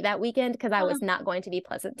went away that weekend because I Oh, was not going to be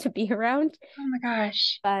pleasant to be around. oh my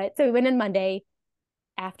gosh. But so we went in Monday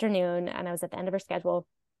afternoon, and I was at the end of her schedule.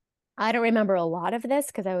 I don't remember a lot of this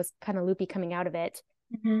because I was kind of loopy coming out of it.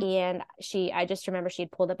 Mm-hmm. And I just remember she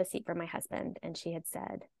had pulled up a seat for my husband, and she had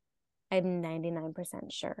said, I'm 99%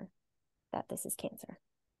 sure that this is cancer.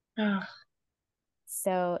 Oh,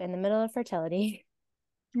 So in the middle of fertility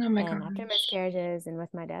oh my and after gosh. miscarriages and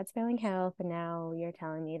with my dad's failing health, and now you're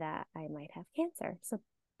telling me that I might have cancer. So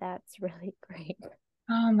that's really great.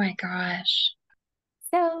 Oh my gosh.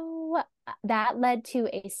 So that led to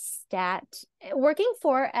working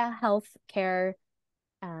for a healthcare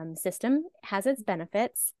system has its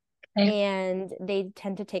benefits, Okay. and they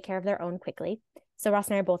tend to take care of their own quickly. So Ross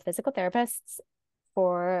and I are both physical therapists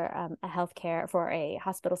for a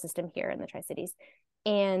hospital system here in the Tri-Cities.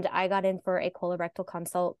 And I got in for a colorectal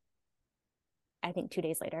consult, I think 2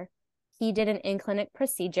 days later. He did an in-clinic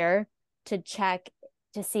procedure to check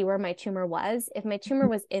to see where my tumor was. If my tumor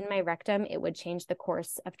was in my rectum, it would change the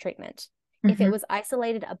course of treatment. If Mm-hmm. it was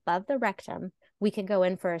isolated above the rectum, we could go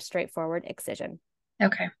in for a straightforward excision.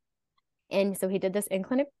 Okay. And so he did this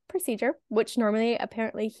in-clinic procedure, which normally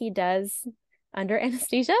apparently he does under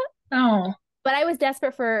anesthesia. Oh, But I was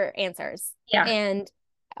desperate for answers. yeah. And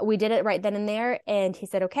we did it right then and there. And he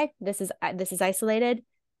said, okay, this is isolated.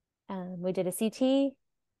 We did a CT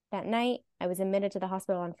that night. I was admitted to the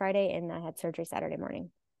hospital on Friday, and I had surgery Saturday morning.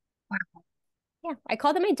 Wow. Yeah. I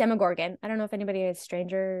called it my Demogorgon. I don't know if anybody is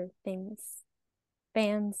Stranger Things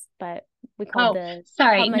fans, but we Oh,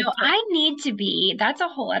 sorry. called my No, that's a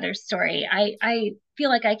whole other story. I feel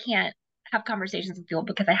like I can't have conversations with people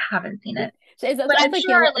because I haven't seen it. But It's I'm like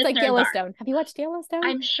sure our it's like listeners are. Yellowstone. Have you watched Yellowstone?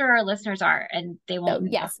 I'm sure our listeners are, and they So won't know.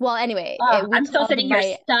 yes. Well, anyway, Oh, we I'm still called sitting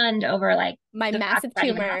here stunned over like my the fact massive that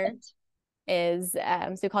even tumor happened. is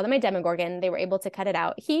so we called it my demogorgon. They were able to cut it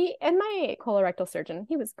out. He and my colorectal surgeon,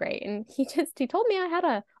 he was great, and he told me I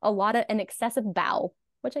had a lot of an excessive bowel,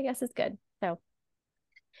 which I guess is good. So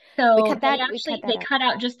So we cut that they out. cut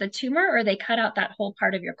out just the tumor, or they cut out that whole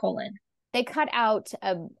part of your colon. They cut out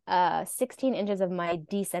 16 inches of my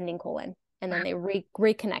descending colon, and then Wow. they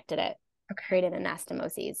reconnected it, Okay. created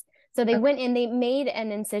anastomosis. So they Okay. went in, they made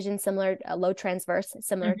an incision similar, a low transverse,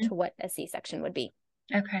 similar Hmm. to what a C-section would be.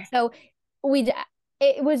 Okay. So we,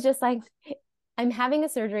 it was just like, I'm having a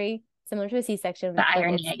surgery similar to a C-section, The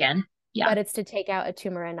irony again. Yeah. but it's to take out a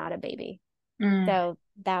tumor and not a baby. Mm. So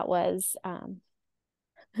that was,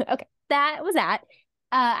 okay, that was that.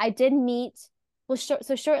 I did meet, well,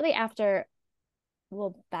 so shortly after,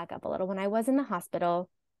 we'll back up a little. When I was in the hospital,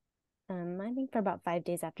 I think for about 5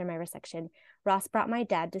 days after my resection, Ross brought my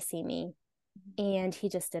dad to see me, and he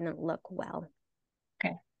just didn't look well.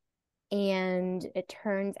 Okay. And it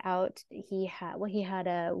turns out he had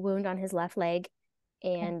a wound on his left leg,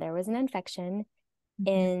 Okay. and there was an infection, Hmm.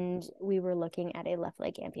 and we were looking at a left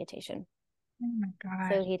leg amputation. Oh my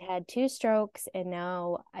So gosh. he'd had 2 strokes, and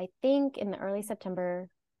now I think in the early September,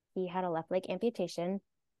 he had a left leg amputation.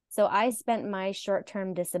 So I spent my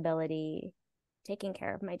short-term disability taking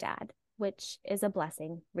care of my dad, which is a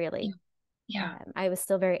blessing, Yeah. really. Yeah. I was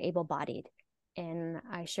still very able-bodied, and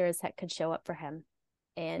I sure as heck could show up for him.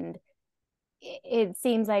 And it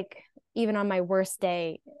seems like even on my worst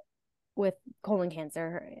day with colon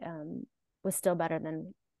cancer, was still better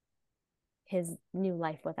than his new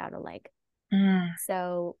life without a leg. Mm.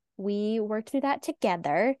 So we worked through that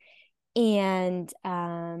together. And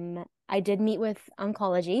I did meet with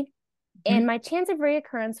oncology, Hmm. and my chance of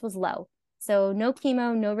reoccurrence was low. So no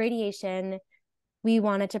chemo, no radiation. We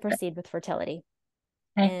wanted to proceed with fertility.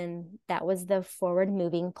 Okay. And that was the forward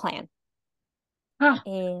moving plan. Oh,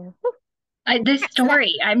 And this so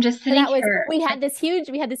story, I'm just sitting that was here. we had this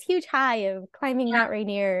huge high of climbing Yeah. Mount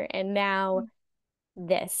Rainier, and now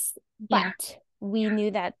this. Yeah. But we knew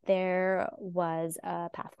that there was a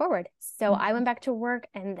path forward. So I Mhm. went back to work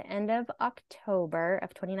in the end of October of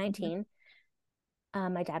Mhm. 2019.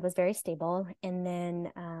 My dad was very stable. And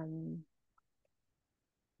then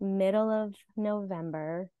middle of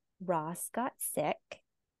November, Ross got sick.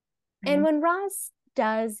 And Okay. when Ross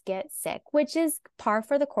does get sick, which is par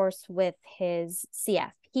for the course with his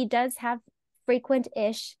CF, he does have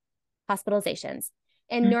frequent-ish hospitalizations.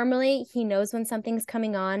 And Mhm. normally he knows when something's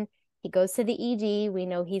coming on. He goes to the ED. We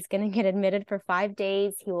know he's going to get admitted for 5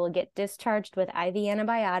 days. He will get discharged with IV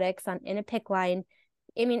antibiotics in a PICC line.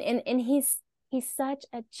 I mean, and he's such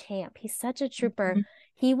a champ. He's such a trooper. Mhm.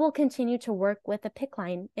 He will continue to work with a PICC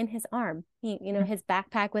line in his arm. Mhm. His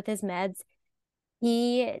backpack with his meds.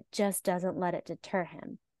 He just doesn't let it deter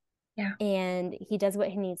him. Yeah. And he does what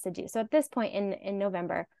he needs to do. So at this point in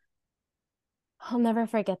November, I'll never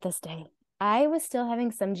forget this day. I was still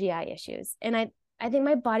having some GI issues. And I think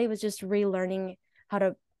my body was just relearning how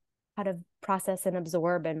to process and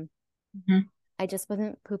absorb. And Mhm. I just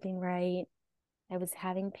wasn't pooping right. I was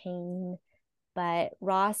having pain. But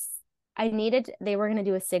they were going to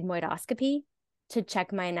do a sigmoidoscopy to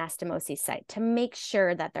check my anastomosis site to make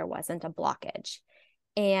sure that there wasn't a blockage.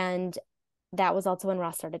 And that was also when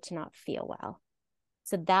Ross started to not feel well.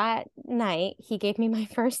 So that night, he gave me my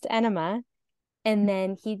first enema, and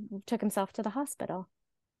then he took himself to the hospital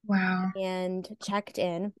Wow. and checked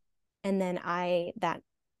in. And then that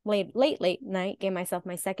late night, gave myself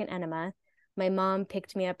my second enema. My mom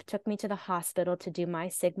picked me up, took me to the hospital to do my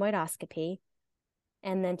sigmoidoscopy,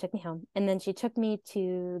 and then took me home. And then she took me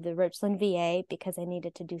to the Richland VA because I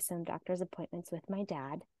needed to do some doctor's appointments with my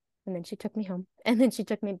dad. And then she took me home. And then she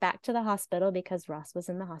took me back to the hospital because Ross was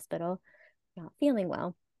in the hospital, not feeling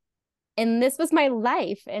well. And this was my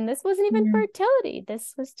life. And this wasn't even Mm. fertility.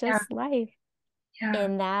 This was Yeah. just life. Yeah.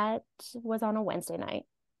 And that was on a Wednesday night.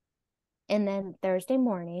 And then Thursday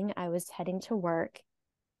morning, I was heading to work.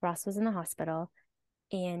 Ross was in the hospital,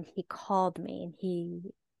 and he called me, and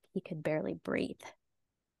he could barely breathe.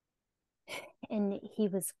 And he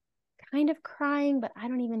was kind of crying, but I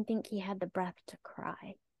don't even think he had the breath to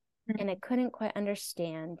cry. And I Mm. couldn't quite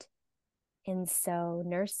understand. And so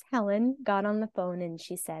Nurse Helen got on the phone, and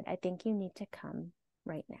she said, I think you need to come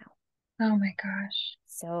right now. Oh my gosh.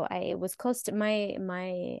 So I was close to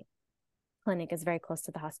my clinic is very close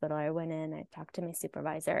to the hospital. I went in, I talked to my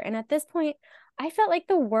supervisor. And at this point, I felt like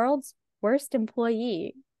the world's worst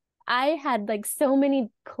employee. I had like so many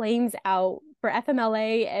claims out for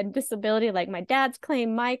FMLA and disability, like my dad's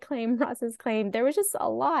claim, my claim, Ross's claim. There was just a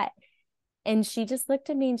lot. And she just looked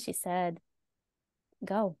at me and she said,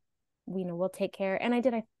 go, we'll take care. And I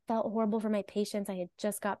did. I felt horrible for my patients. I had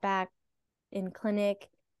just got back in clinic,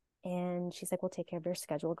 and she's like, we'll take care of your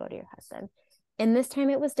schedule. Go to your husband. And this time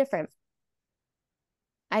it was different.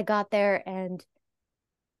 I got there and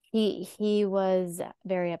he was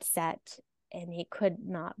very upset and he could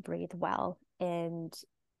not breathe well. And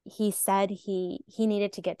he said he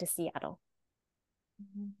needed to get to Seattle.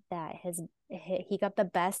 That he got the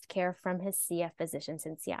best care from his CF physicians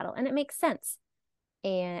in Seattle. And it makes sense.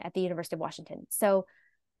 And at the University of Washington. So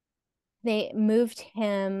they moved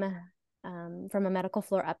him from a medical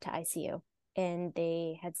floor up to ICU. And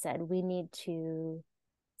they had said, we need to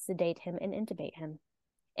sedate him and intubate him.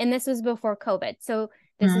 And this was before COVID. So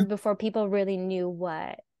this is before people really knew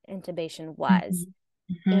what intubation was.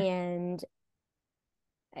 And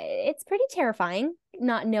it's pretty terrifying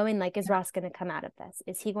not knowing, like, is Ross going to come out of this?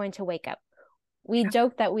 Is he going to wake up? We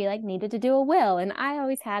joked that we needed to do a will. And I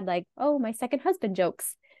always had my second husband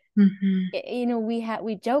jokes.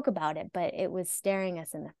 We joke about it, but it was staring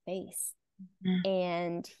us in the face.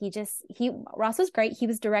 And Ross was great. He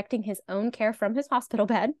was directing his own care from his hospital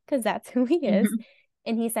bed because that's who he is.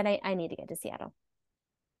 And he said, I need to get to Seattle.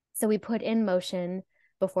 So we put in motion,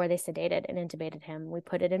 before they sedated and intubated him, we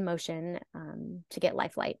put it in motion to get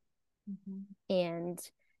life flight. And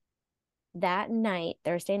that night,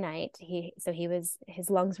 Thursday night, his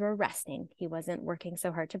lungs were resting. He wasn't working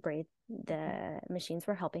so hard to breathe. The machines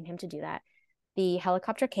were helping him to do that. The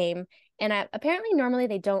helicopter came, and apparently normally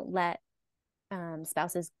they don't let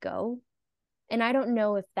spouses go. And I don't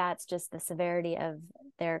know if that's just the severity of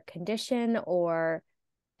their condition, or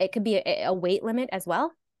it could be a weight limit as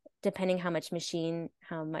well, depending how much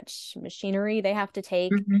machinery they have to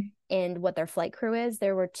take and what their flight crew is.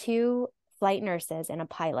 There were 2 flight nurses and a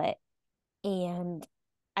pilot. And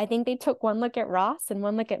I think they took one look at Ross and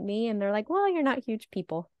one look at me, and they're like, well, you're not huge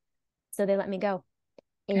people. So they let me go.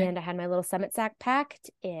 Okay. And I had my little Summit sack packed,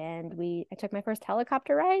 and I took my first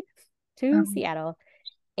helicopter ride to Seattle.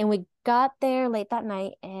 And we got there late that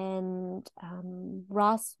night, and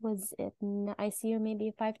Ross was in the ICU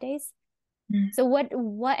maybe 5 days. So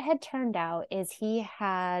what had turned out is he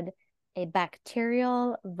had a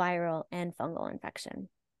bacterial, viral, and fungal infection.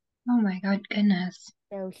 Oh my God, goodness.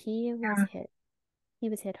 So he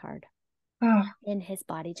was hit hard. And his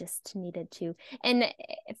body just needed to. And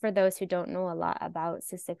for those who don't know a lot about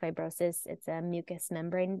cystic fibrosis, it's a mucous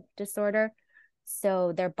membrane disorder.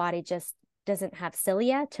 So their body just doesn't have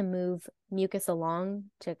cilia to move mucus along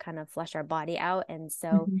to kind of flush our body out. And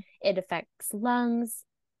so it affects lungs,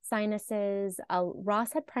 sinuses.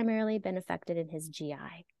 Ross had primarily been affected in his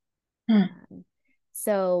GI.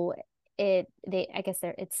 So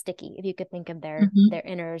it's sticky. If you could think of their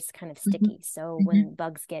inners kind of sticky. So when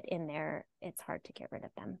bugs get in there, it's hard to get rid of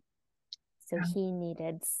them. So he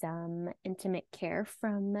needed some intimate care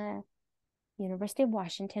from the University of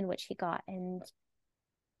Washington, which he got. And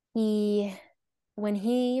when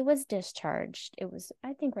he was discharged, it was,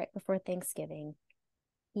 I think, right before Thanksgiving,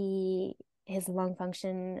 his lung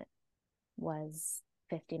function was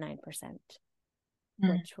 59%,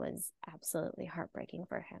 which was absolutely heartbreaking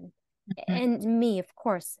for him. And me, of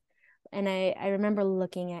course. And I remember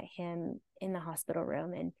looking at him in the hospital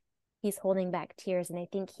room, and he's holding back tears. And I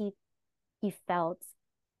think he felt,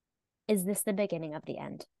 is this the beginning of the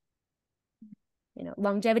end?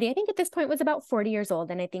 Longevity, I think at this point was about 40 years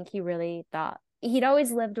old. And I think he really thought he'd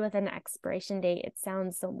always lived with an expiration date. It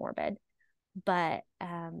sounds so morbid, but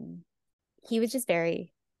he was just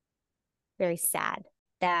very, very sad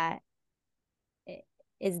that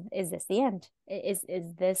is this the end? Is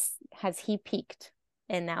this, has he peaked?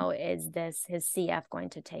 And now is this his CF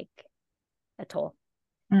going to take a toll?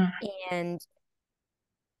 And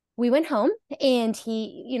we went home, and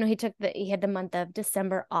he had the month of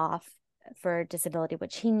December off for disability,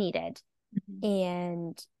 which he needed.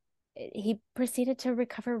 And he proceeded to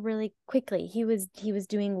recover really quickly. He was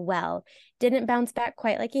doing well, didn't bounce back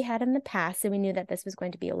quite like he had in the past. So we knew that this was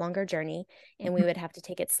going to be a longer journey, and we would have to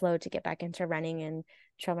take it slow to get back into running and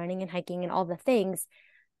trail running and hiking and all the things.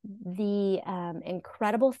 The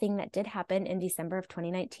incredible thing that did happen in December of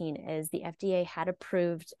 2019 is the FDA had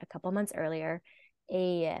approved a couple months earlier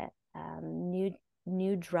a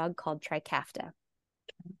new drug called Trikafta,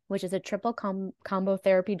 which is a triple combo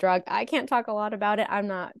therapy drug. I can't talk a lot about it. I'm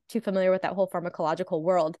not too familiar with that whole pharmacological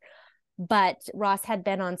world, but Ross had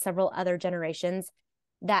been on several other generations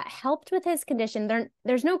that helped with his condition.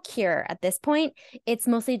 There's no cure at this point. It's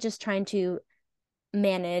mostly just trying to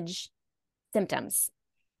manage symptoms.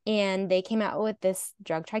 And they came out with this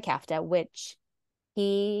drug Trikafta, which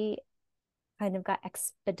he kind of got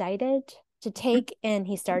expedited to take, and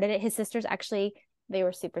he started it. His sisters actually, they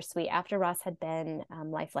were super sweet. After Ross had been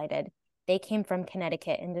life flighted, they came from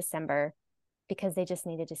Connecticut in December because they just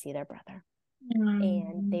needed to see their brother.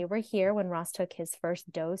 And they were here when Ross took his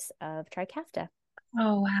first dose of Trikafta.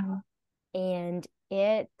 Oh, wow. And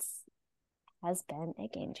it has been a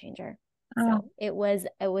game changer. Oh. So it was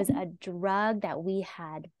a drug that we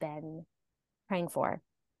had been praying for.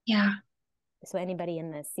 Yeah. So anybody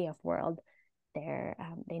in the CF world,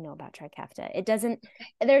 they know about Trikafta. It doesn't,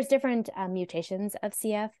 there's different mutations of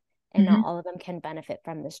CF, and not all of them can benefit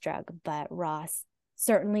from this drug, but Ross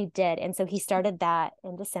certainly did. And so he started that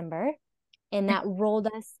in December, and that rolled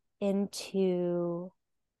us into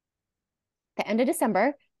the end of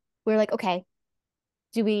December. We were like, okay,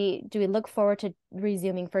 do we look forward to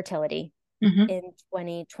resuming fertility in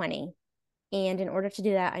 2020? And in order to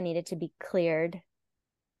do that, I needed to be cleared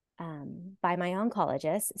by my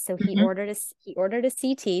oncologist. So he ordered a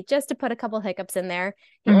CT, just to put a couple hiccups in there.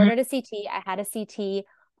 He ordered a CT. I had a CT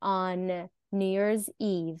on New Year's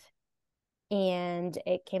Eve, and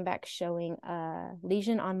it came back showing a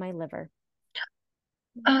lesion on my liver.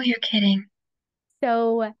 Oh, you're kidding.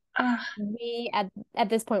 So we at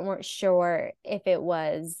this point weren't sure if it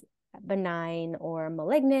was benign or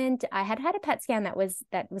malignant. I had a PET scan that was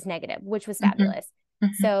negative, which was fabulous.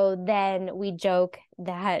 So then we joke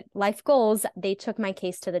that Life Goals, they took my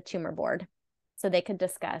case to the tumor board so they could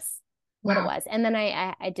discuss what it was. And then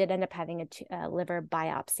I did end up having a liver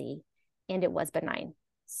biopsy, and it was benign.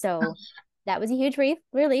 So that was a huge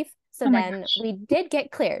relief. So then we did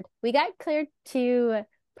get cleared. We got cleared to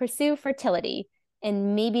pursue fertility,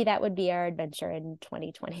 and maybe that would be our adventure in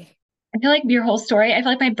 2020. I feel like your whole story, I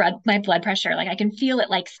feel like my blood pressure, like I can feel it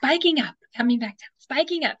like spiking up, coming back down,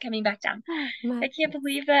 spiking up, coming back down. I can't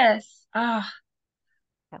believe this. Oh,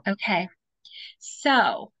 okay.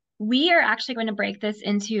 So we are actually going to break this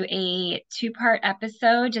into a 2-part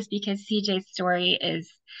episode just because CJ's story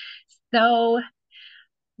is so,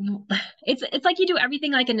 it's like you do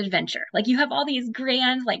everything like an adventure. Like you have all these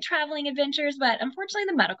grand like traveling adventures, but unfortunately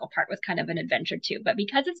the medical part was kind of an adventure too. But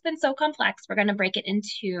because it's been so complex, we're going to break it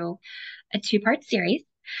into a 2-part series.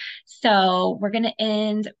 So we're going to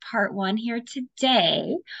end part 1 here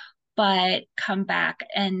today, but come back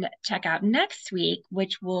and check out next week,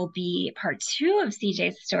 which will be part 2 of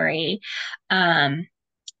CJ's story.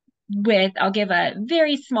 I'll give a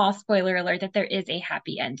very small spoiler alert that there is a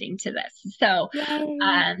happy ending to this. So,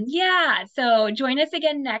 so join us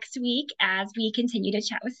again next week as we continue to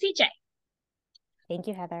chat with CJ. Thank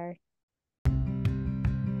you, Heather.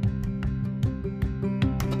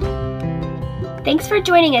 Thanks for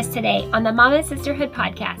joining us today on the Mama Sisterhood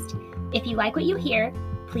podcast. If you like what you hear,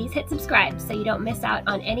 please hit subscribe so you don't miss out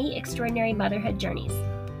on any extraordinary motherhood journeys.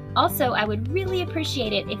 Also, I would really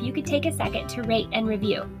appreciate it if you could take a second to rate and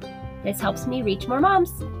review. This helps me reach more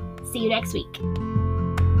moms. See you next week.